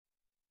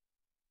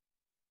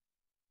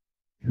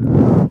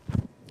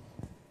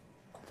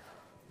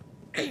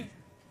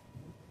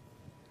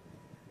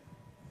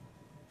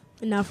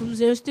And now from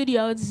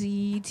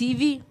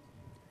ZWTV.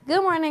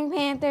 Good morning,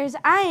 Panthers.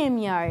 I am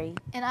Yari.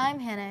 And I'm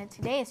Hannah.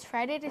 Today is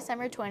Friday,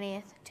 December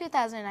 20th,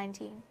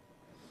 2019.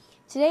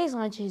 Today's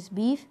lunch is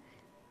beef,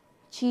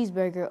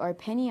 cheeseburger, or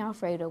penny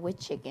alfredo with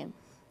chicken.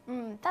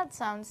 That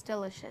sounds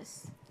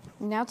delicious.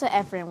 Now to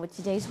Efren with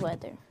today's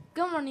weather.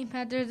 Good morning,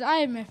 Panthers. I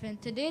am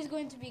Efren. Today is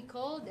going to be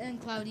cold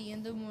and cloudy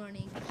in the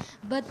morning,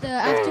 but the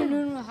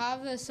afternoon will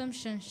have some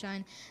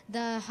sunshine.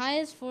 The high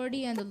is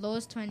 40 and the low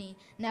is 20.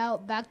 Now,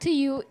 back to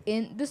you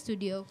in the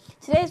studio.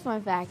 Today's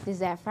fun fact is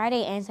that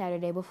Friday and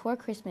Saturday before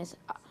Christmas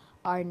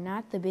are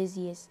the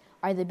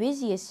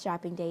busiest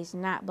shopping days,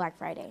 not Black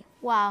Friday.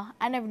 Wow,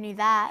 I never knew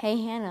that.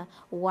 Hey, Hannah,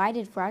 why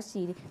did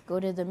Frosty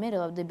go to the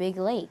middle of the big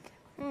lake?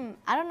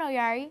 I don't know,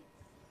 Yari.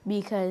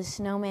 Because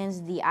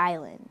Snowman's the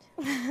island.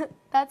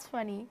 That's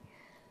funny.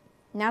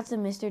 Now to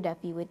Mr.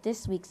 Duffy with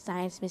this week's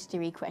science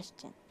mystery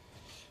question.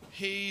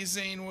 Hey,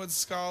 Zanewood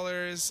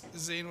scholars,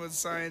 Zanewood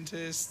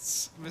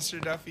scientists, Mr.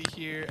 Duffy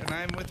here, and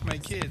I'm with my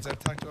kids. I've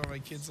talked about my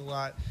kids a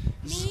lot.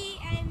 Me,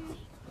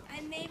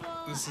 I'm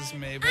Mabel. This is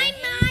Mabel. I'm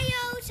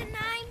Miles, and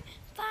I'm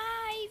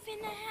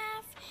 5.5,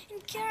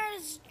 and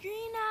Kiara's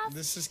 3.5.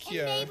 This is And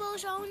Kiara.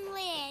 Mabel's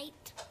only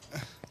 8.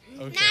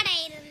 Okay. Not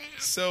 8.5.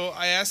 So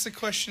I asked a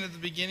question at the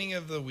beginning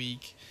of the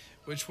week,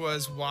 which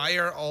was, why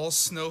are all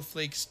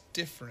snowflakes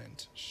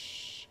different?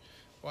 Shh.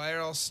 Why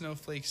are all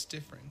snowflakes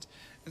different?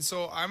 And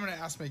so I'm going to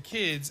ask my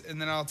kids, and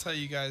then I'll tell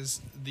you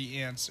guys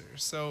the answer.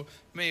 So,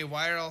 May,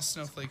 why are all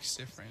snowflakes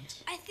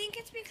different? I think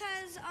it's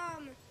because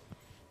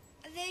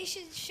they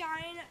should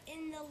shine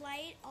in the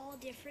light all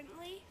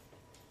differently.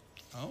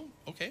 Oh,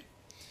 okay.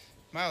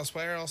 Miles,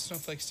 why are all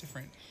snowflakes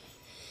different?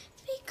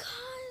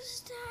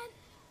 Because that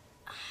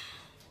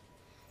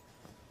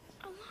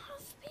a lot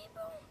of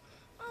people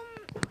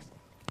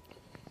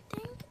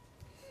think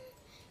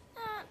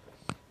that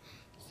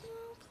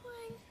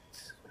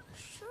snowflakes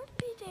should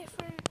be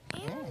different,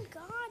 and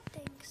God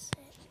thinks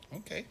it.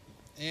 Okay.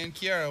 And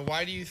Kiara,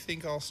 why do you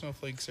think all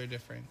snowflakes are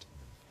different?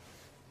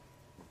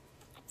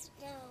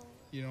 No.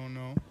 You don't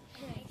know?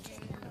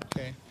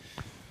 Okay.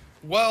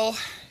 Well,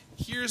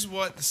 here's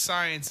what the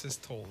science has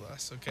told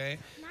us, okay?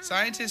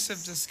 Scientists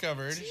have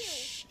discovered...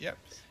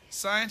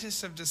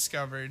 Scientists have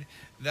discovered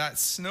that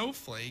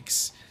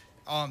snowflakes...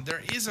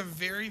 there is a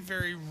very,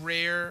 very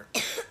rare...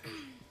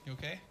 You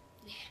okay?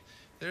 Yeah.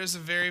 There is a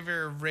very,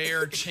 very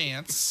rare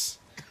chance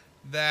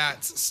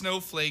that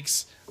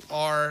snowflakes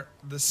are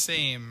the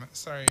same.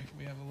 Sorry,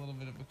 we have a little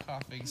bit of a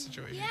coughing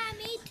situation. Yeah,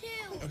 me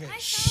too. Okay, I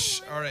shh.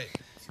 saw one. All right.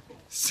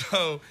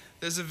 So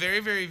there's a very,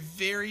 very,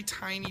 very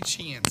tiny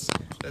chance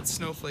that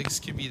snowflakes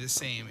could be the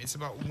same. It's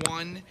about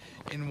 1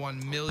 in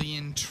 1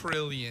 million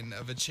trillion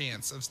of a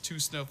chance of 2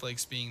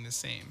 snowflakes being the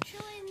same.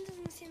 Trillion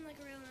doesn't seem like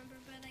a real number,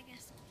 but I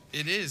guess.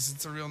 It is.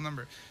 It's a real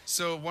number.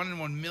 So 1 in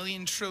 1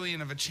 million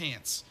trillion of a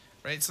chance,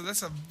 right? So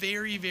that's a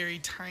very, very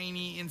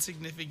tiny,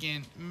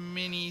 insignificant,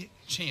 mini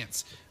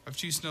chance of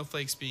 2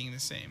 snowflakes being the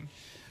same.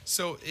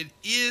 So it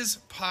is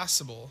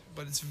possible,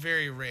 but it's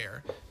very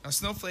rare. Now,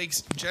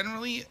 snowflakes,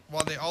 generally,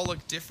 while they all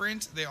look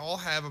different, they all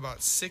have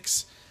about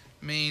 6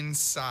 main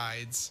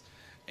sides.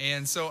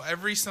 And so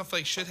every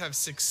snowflake should have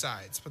 6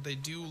 sides, but they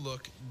do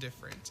look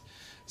different.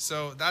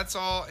 So that's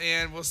all,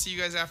 and we'll see you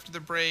guys after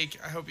the break.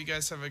 I hope you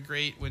guys have a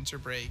great winter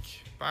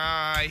break.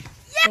 Bye.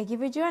 Thank you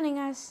for joining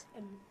us.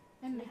 And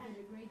make it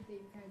a great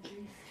day,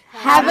 Panthers.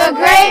 Have a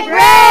great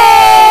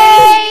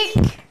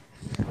break!